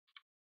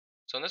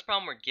So in this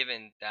problem, we're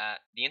given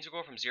that the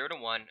integral from 0 to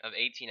 1 of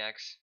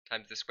 18x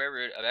times the square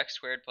root of x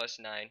squared plus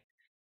 9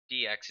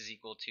 dx is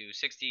equal to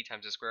 60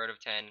 times the square root of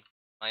 10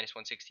 minus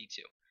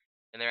 162.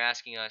 And they're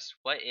asking us,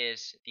 what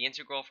is the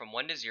integral from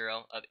 1 to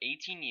 0 of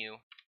 18u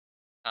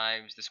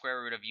times the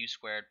square root of u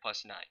squared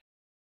plus 9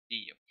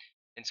 du?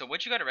 And so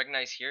what you got to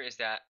recognize here is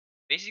that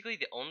basically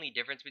the only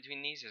difference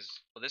between these is,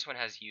 well, this one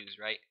has u's,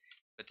 right?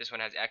 But this one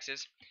has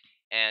x's.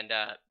 And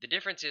the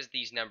difference is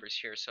these numbers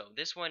here. So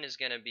this one is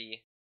going to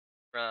be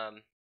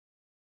from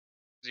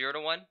 0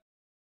 to 1,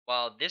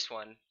 while this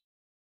one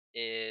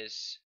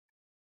is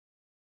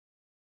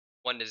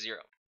 1 to 0.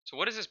 So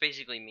what does this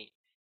basically mean?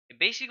 It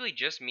basically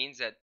just means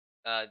that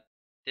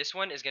this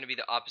one is going to be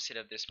the opposite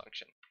of this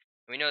function.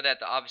 And we know that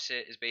the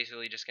opposite is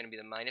basically just going to be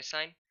the minus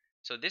sign.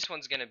 So this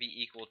one's going to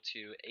be equal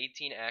to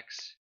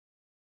 18x,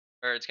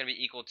 or it's going to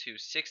be equal to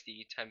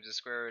 60 times the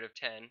square root of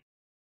 10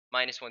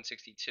 minus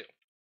 162.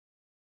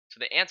 So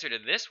the answer to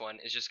this one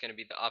is just going to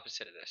be the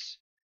opposite of this.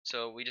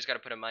 So we just got to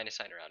put a minus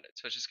sign around it.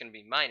 So it's just going to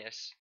be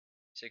minus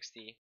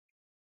 60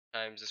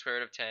 times the square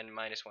root of 10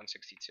 minus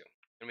 162.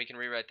 And we can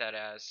rewrite that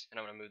as, and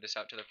I'm going to move this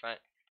out to the front,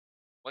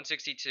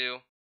 162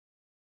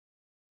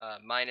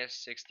 minus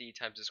 60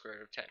 times the square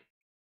root of 10.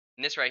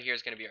 And this right here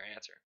is going to be our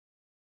answer.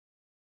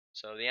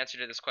 So the answer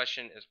to this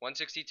question is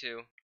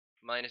 162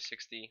 minus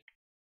 60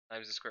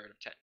 times the square root of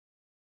 10.